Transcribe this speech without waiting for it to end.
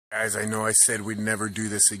Guys, I know I said we'd never do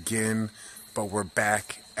this again, but we're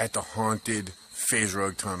back at the haunted FAZE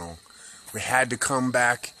RUG Tunnel. We had to come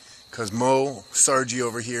back because Moe Sargi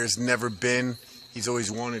over here has never been. He's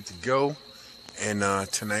always wanted to go, and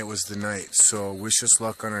tonight was the night. So wish us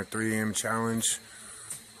luck on our 3 a.m. challenge.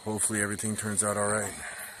 Hopefully everything turns out all right.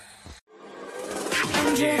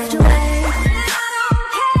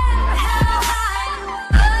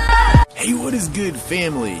 Hey, what is good,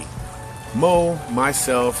 family? Moe,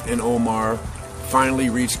 myself, and Omar finally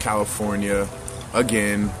reached California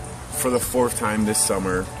again for the 4th time this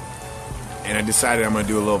summer, and I decided I'm going to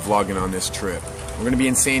do a little vlogging on this trip. We're going to be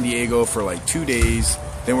in San Diego for like 2 days,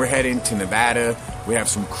 then we're heading to Nevada. We have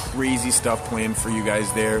some crazy stuff planned for you guys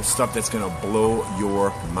there, stuff that's going to blow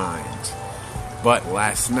your mind. But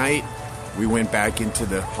last night, we went back into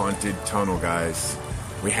the haunted tunnel, guys.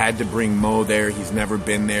 We had to bring Moe there. He's never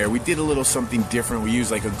been there. We did a little something different. We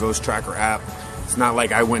used like a ghost tracker app. It's not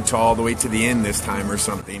like I went all the way to the end this time or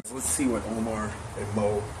something. Let's see what Omar and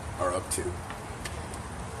Moe are up to.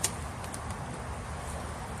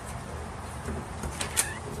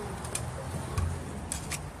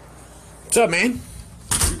 What's up, man?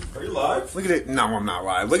 Are you live? Look at it. No, I'm not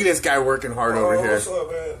live. Look at this guy working hard over here. What's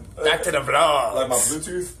up, man? Back to the vlog. Like my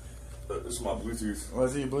Bluetooth? This is my Bluetooth. Oh,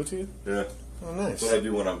 is it your Bluetooth? Yeah. Oh, nice. That's what I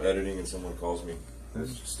do when I'm editing and someone calls me. I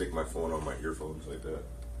just stick my phone on my earphones like that.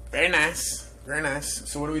 Very nice. Very nice.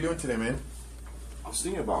 So what are we doing today, man? I was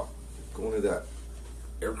thinking about going to that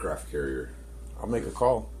aircraft carrier. I'll make a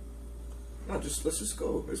call. No, let's just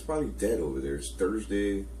go. It's probably dead over there. It's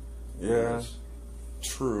Thursday. Yeah.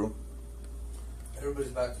 True.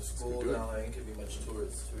 Everybody's back to school now. I ain't gonna be much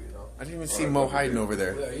tourists too, you know. I didn't even see Moe hiding over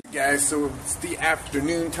there. Guys, so it's the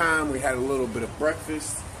afternoon time. We had a little bit of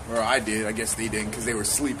breakfast. Or I did. I guess they didn't because they were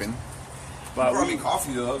sleeping. But you brought me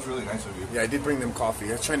coffee, though. That was really nice of you. Yeah, I did bring them coffee.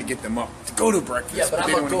 I was trying to get them up to go to breakfast. Yeah, but I'm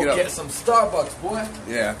they gonna didn't go want to get some Starbucks, boy.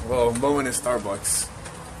 Yeah, well, Moe and his Starbucks.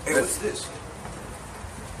 Hey, what's this?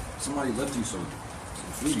 Somebody left you some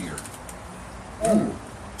food here. Ooh,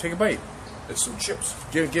 take a bite. It's some chips.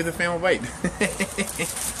 Give the fam a bite.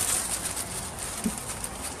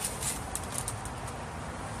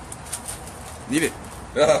 Eat it.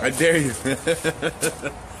 I dare you.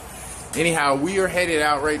 Anyhow, we are headed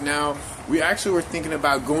out right now. We actually were thinking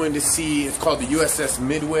about going to see, it's called the USS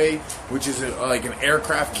Midway, which is like an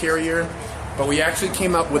aircraft carrier. But we actually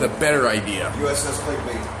came up with a better idea. USS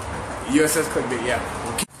Clickbait. USS Clickbait, yeah.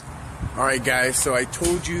 Alright guys, so I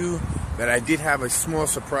told you that I did have a small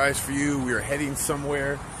surprise for you. We are heading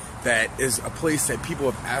somewhere that is a place that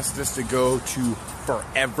people have asked us to go to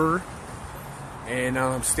forever. And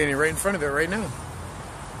I'm standing right in front of it right now.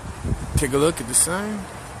 Take a look at the sign.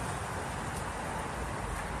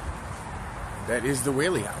 That is the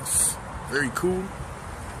WHALEY House. Very cool.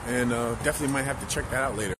 And definitely might have to check that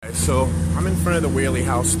out later. So I'm in front of the WHALEY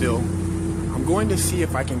House still. I'm going to see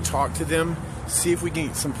if I can talk to them, see if we can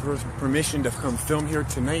get some permission to come film here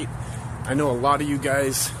tonight. I know a lot of you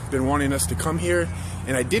guys been wanting us to come here,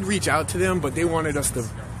 and I did reach out to them, but they wanted us to,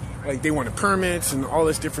 like, they wanted permits and all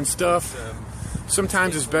this different stuff.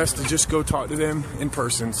 Sometimes it's best to just go talk to them in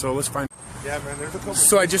person. So let's find. Yeah, man, there's a couple.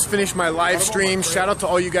 So I just finished my live stream. Shout out to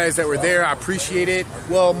all you guys that were there. I appreciate it.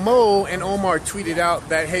 Well, Moe and Omar tweeted out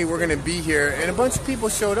that, hey, we're going to be here, and a bunch of people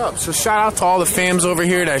showed up. So shout out to all the fams over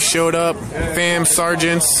here that showed up. Fam,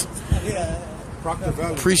 sergeants.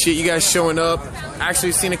 Appreciate you guys showing up.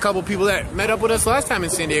 Actually seen a couple people that met up with us last time in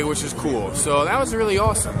San Diego, which is cool. So that was really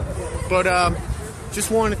awesome. But just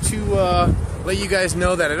wanted to let you guys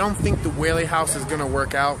know that I don't think the WHALEY House is going to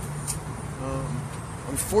work out.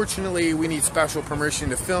 Unfortunately, we need special permission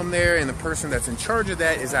to film there, and the person that's in charge of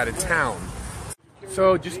that is out of town.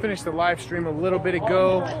 So just finished the live stream a little bit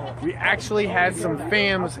ago. We actually had some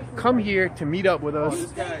fams come here to meet up with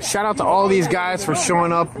us. Shout out to all these guys for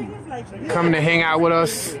showing up, coming to hang out with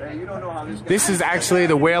us. This is actually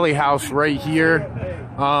the WHALEY House right here.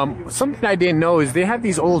 Something I didn't know is they have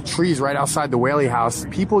these old trees right outside the WHALEY House.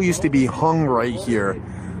 People used to be hung right here.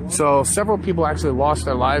 So several people actually lost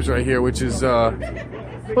their lives right here, which is a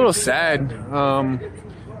little sad.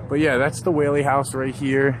 But yeah, that's the WHALEY House right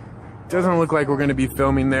here. Doesn't look like we're going to be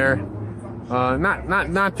filming there.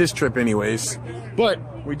 Not this trip anyways.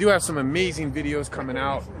 But we do have some amazing videos coming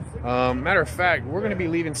out. Matter of fact, we're going to be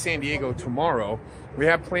leaving San Diego tomorrow. We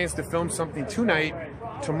have plans to film something tonight.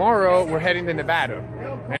 Tomorrow, we're heading to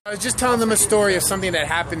Nevada. I was just telling them a story of something that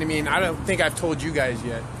happened to me, and I don't think I've told you guys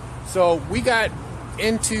yet. So we got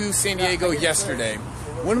into San Diego yesterday.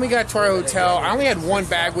 When we got to our hotel, I only had one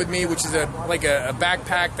bag with me, which is like a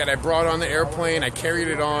backpack that I brought on the airplane. I carried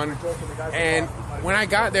it on, and when I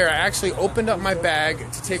got there, I actually opened up my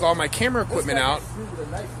bag to take all my camera equipment out,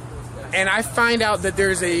 and I find out that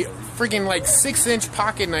there's a freaking like 6-inch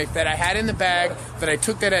pocket knife that I had in the bag that I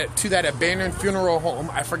took to that abandoned funeral home.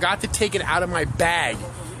 I forgot to take it out of my bag,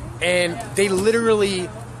 and they literally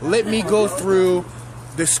let me go through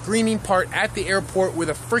the screening part at the airport with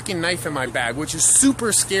a freaking knife in my bag, which is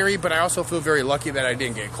super scary, but I also feel very lucky that I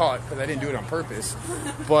didn't get caught because I didn't do it on purpose.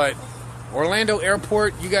 But Orlando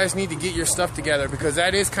Airport, you guys need to get your stuff together because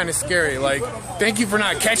that is kind of scary. Like, thank you for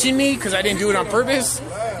not catching me because I didn't do it on purpose,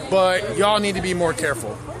 but y'all need to be more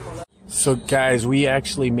careful. So guys, we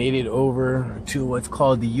actually made it over to what's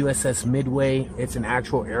called the USS Midway. It's an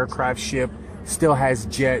actual aircraft ship, still has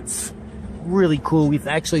jets. Really cool. We've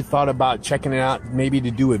actually thought about checking it out, maybe to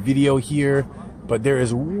do a video here, but there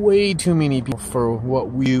is way too many people for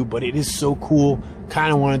what we do, but it is so cool.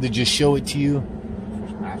 Kind of wanted to just show it to you.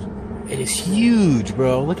 It is huge,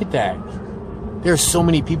 bro. Look at that. There's so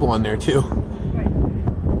many people on there too.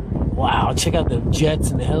 Wow, check out the jets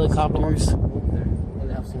and the helicopters.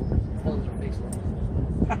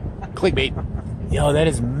 Clickbait. Yo, that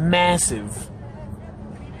is massive.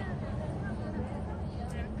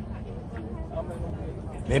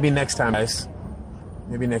 Maybe next time, guys.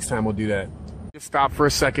 Maybe next time we'll do that. Just stop for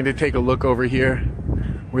a second to take a look over here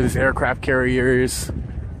where this aircraft carrier is.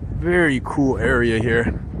 Very cool area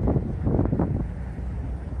here.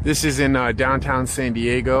 This is in downtown San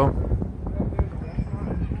Diego.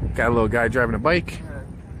 Got a little guy driving a bike.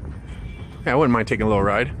 Yeah, I wouldn't mind taking a little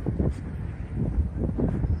ride.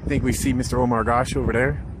 I think we see Mr. Omargoshtv over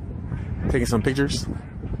there taking some pictures.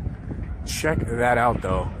 Check that out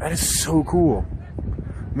though. That is so cool.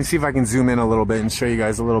 Let me see if I can zoom in a little bit and show you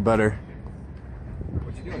guys a little better.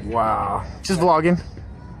 Wow. Just vlogging.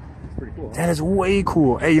 Pretty cool. That is way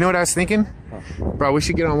cool. Hey, you know what I was thinking? Bro, we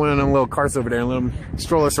should get on one of them little carts over there and let them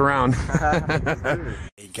stroll us around.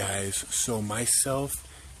 Hey guys, so myself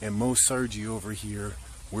and Moe Sargi over here,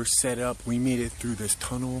 we're set up. We made it through this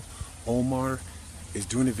tunnel. Omar is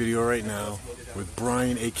doing a video right now with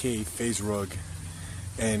Brian, aka FAZE RUG,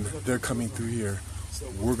 and they're coming through here.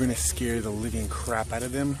 We're gonna scare the living crap out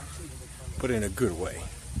of them, but in a good way.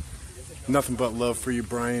 Nothing but love for you,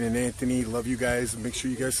 Brian and Anthony. Love you guys. Make sure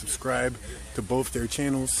you guys subscribe to both their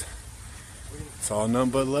channels. It's all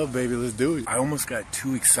nothing but love, baby. Let's do it. I almost got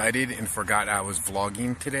too excited and forgot I was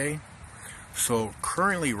vlogging today. So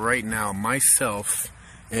currently right now, myself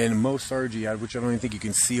and Moe Sargi, which I don't even think you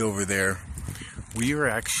can see over there, we are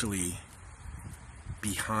actually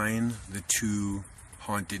behind the two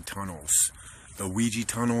haunted tunnels. The Ouija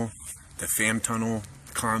tunnel, the Fam tunnel,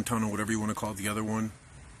 Con tunnel, whatever you want to call it, the other one.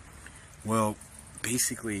 Well,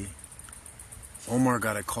 basically, Omar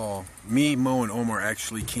got a call. Me, Mo, and Omar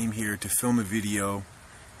actually came here to film a video,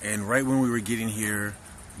 and right when we were getting here,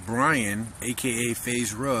 Brian, aka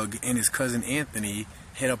FAZE RUG, and his cousin Anthony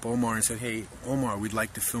hit up Omar and said, "Hey, Omar, we'd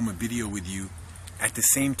like to film a video with you at the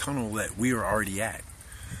same tunnel that we are already at."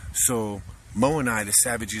 So Mo and I, the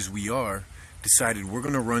savages we are, decided we're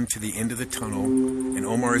gonna run to the end of the tunnel, and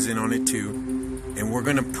Omar is in on it too, and we're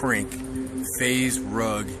gonna prank FAZE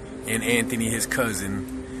RUG and Anthony, his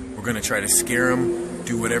cousin. We're gonna try to scare him,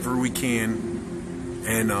 do whatever we can,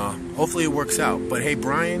 and hopefully it works out. But hey,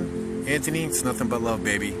 Brian, Anthony, it's nothing but love,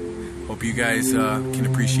 baby. Hope you guys can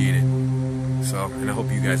appreciate it. So, and I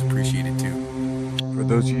hope you guys appreciate it too. For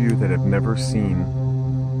those of you that have never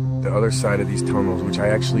seen the other side of these tunnels, which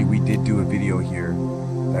we did do a video here.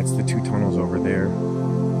 That's the two tunnels over there,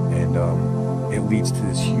 and it leads to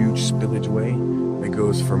this huge spillage way that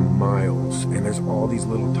goes for miles, and there's all these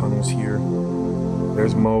little tunnels here.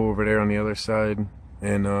 There's Mo over there on the other side,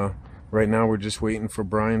 and right now we're just waiting for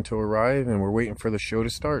Brian to arrive, and we're waiting for the show to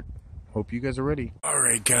start. Hope you guys are ready.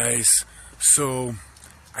 Alright guys, so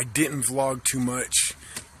I didn't vlog too much,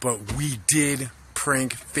 but we did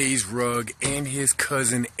prank FAZE RUG and his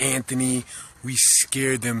cousin Anthony. We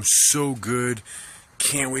scared them so good.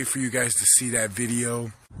 Can't wait for you guys to see that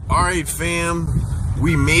video. Alright fam,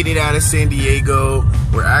 we made it out of San Diego.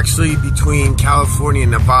 We're actually between California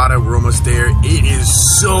and Nevada. We're almost there. It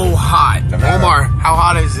is so hot. Omar, how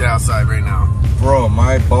hot is it outside right now? Bro,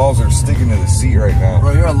 my balls are sticking to the seat right now.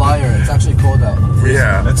 Bro, you're a liar. It's actually cold out.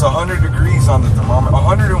 Yeah. It's 100 degrees on the thermometer.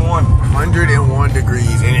 101. 101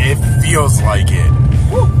 degrees, and it feels like it.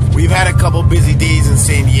 Woo. We've had a couple busy days in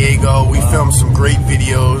San Diego. We filmed some great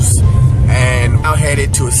videos, and now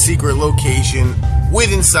headed to a secret location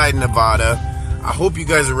inside Nevada. I hope you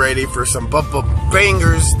guys are ready for some bump-up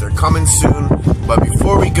bangers. They're coming soon. But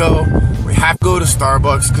before we go, we have to go to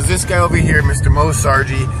Starbucks because this guy over here, Mr. Moe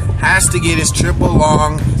Sargi, has to get his triple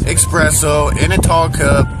long espresso in a tall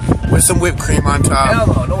cup with some whipped cream on top. Hell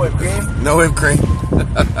no, no whipped cream. No whipped cream.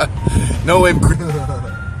 No whipped cream.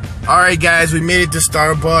 Alright guys, we made it to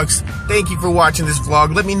Starbucks. Thank you for watching this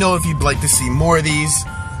vlog. Let me know if you'd like to see more of these.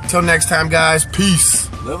 Till next time guys,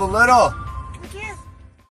 peace. Live a little.